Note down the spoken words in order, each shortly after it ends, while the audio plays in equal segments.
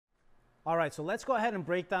All right, so let's go ahead and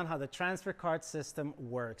break down how the transfer card system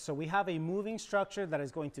works. So we have a moving structure that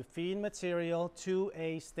is going to feed material to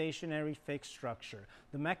a stationary fixed structure.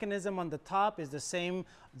 The mechanism on the top is the same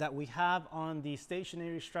that we have on the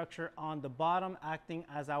stationary structure on the bottom, acting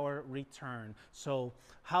as our return. So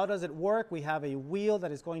how does it work? We have a wheel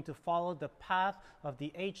that is going to follow the path of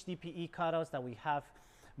the HDPE cutouts that we have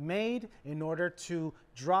made in order to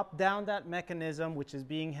drop down that mechanism, which is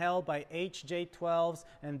being held by HJ12s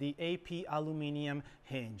and the AP aluminum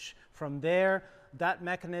hinge. From there, that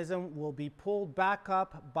mechanism will be pulled back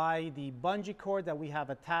up by the bungee cord that we have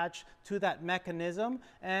attached to that mechanism,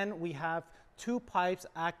 and we have two pipes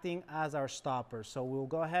acting as our stoppers. So we'll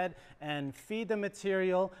go ahead and feed the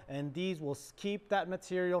material, and these will keep that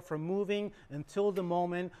material from moving until the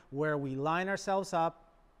moment where we line ourselves up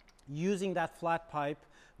using that flat pipe,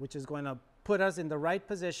 which is going to put us in the right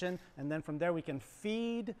position, and then from there we can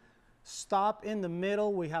feed, stop in the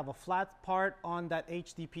middle. We have a flat part on that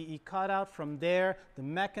HDPE cutout. From there, the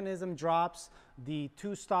mechanism drops. The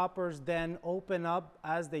two stoppers then open up.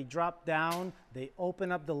 As they drop down, they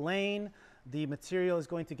open up the lane. The material is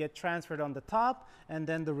going to get transferred on the top, and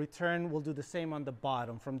then the return will do the same on the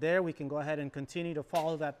bottom. From there, we can go ahead and continue to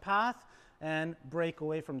follow that path and break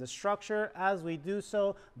away from the structure. As we do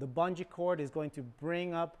so, the bungee cord is going to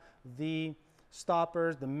bring up the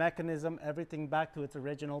stoppers, the mechanism, everything back to its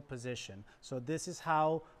original position. So this is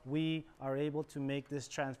how we are able to make this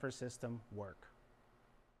transfer system work.